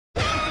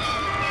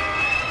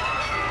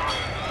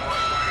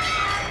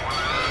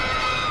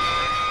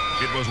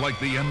It was like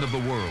the end of the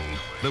world.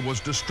 There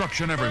was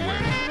destruction everywhere.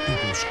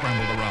 People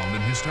scrambled around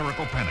in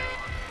hysterical panic.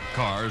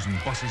 Cars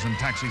and buses and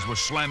taxis were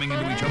slamming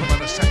into each other by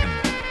the second.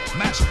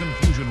 Mass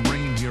confusion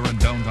reigned here in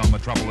downtown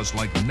Metropolis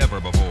like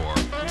never before.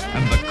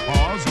 And the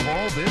cause of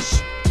all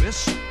this,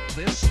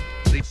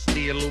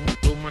 the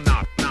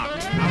Illuminati.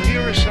 Now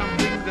here is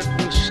something that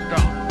will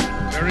stun,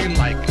 very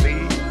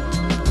likely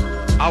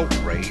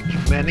outrage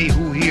many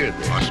who hear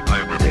this.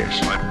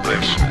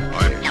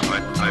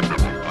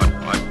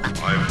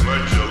 I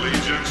pledge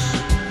allegiance to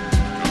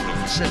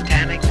the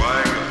satanic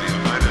flag of the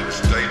United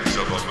States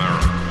of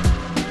America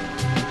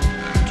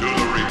and to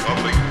the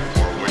republic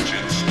for which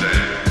it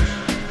stands,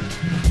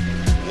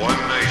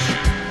 one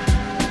nation,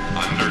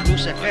 under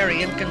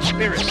Luciferian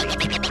conspiracy,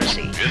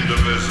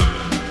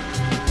 indivisible,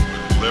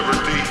 with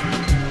liberty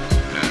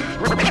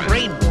and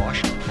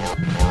brainwashed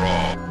for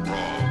all.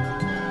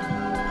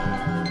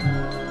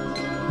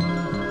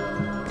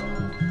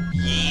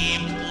 Yeah,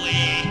 boy.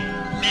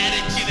 Now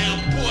that you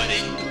done put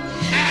it.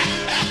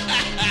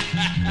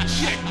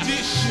 Check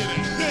this shit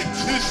out. Check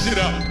this shit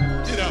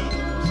out.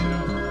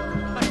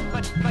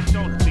 But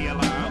don't be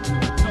alarmed.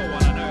 No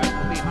one on earth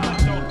will be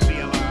harmed. Don't be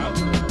alarmed.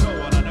 No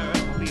one on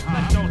earth will be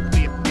harmed. Don't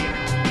be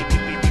alarmed.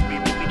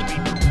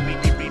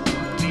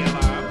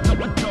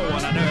 No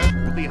one on earth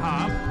will be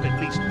harmed, at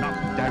least not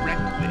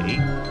directly.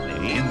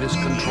 In this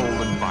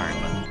controlled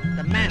environment,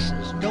 the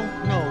masses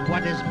don't know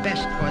what is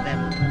best for them.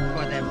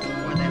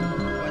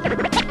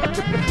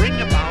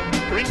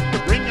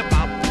 bring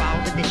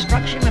about The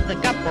destruction of the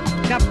government.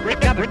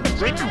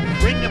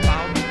 bring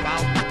about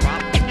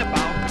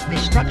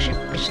Destruction.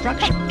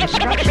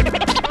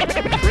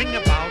 bring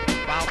about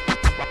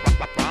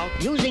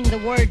Using the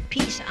word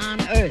peace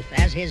on earth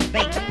as his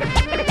bait.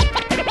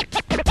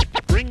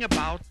 bring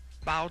about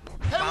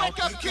Hey, wake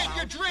up, kid,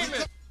 you're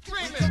dreaming.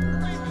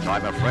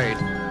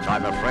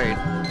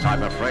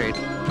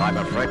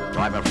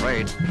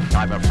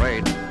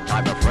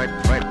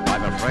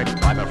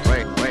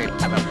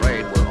 I'm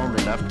afraid we're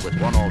only left with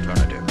one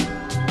alternative.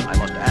 I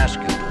must ask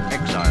you to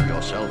exile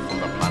yourself from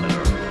the planet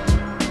Earth.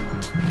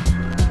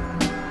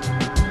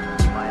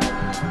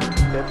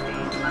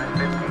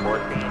 -15,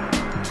 14,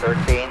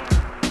 13,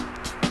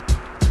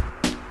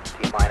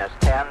 T-minus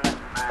 10,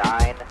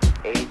 9,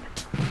 8,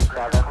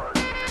 7,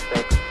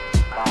 6,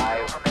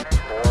 5,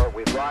 4.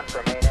 We've gone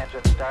for main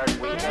engine start.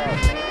 We have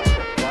main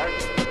engine start.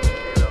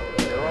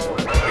 0.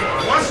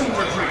 It wasn't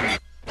a dream.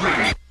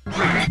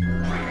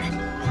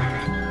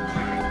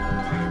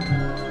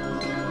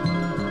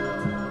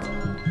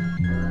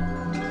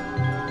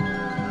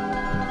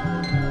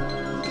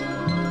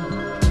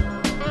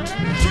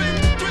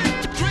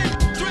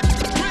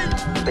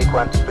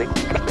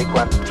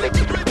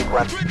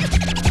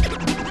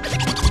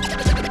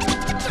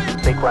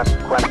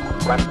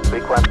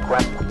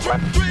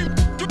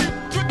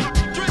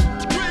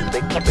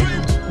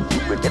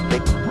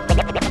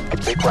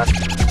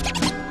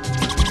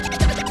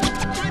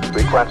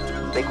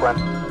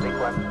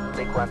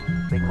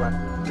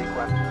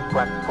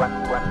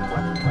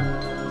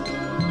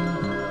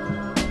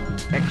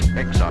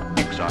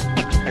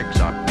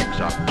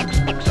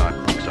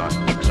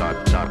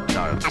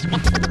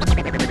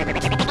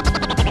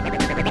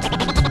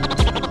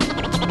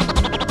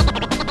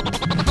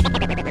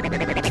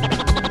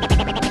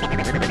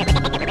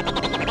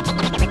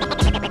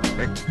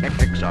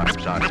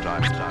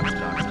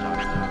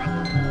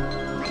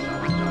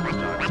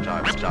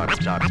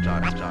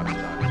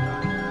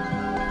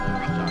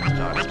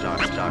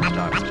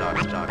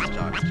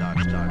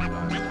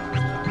 Stop.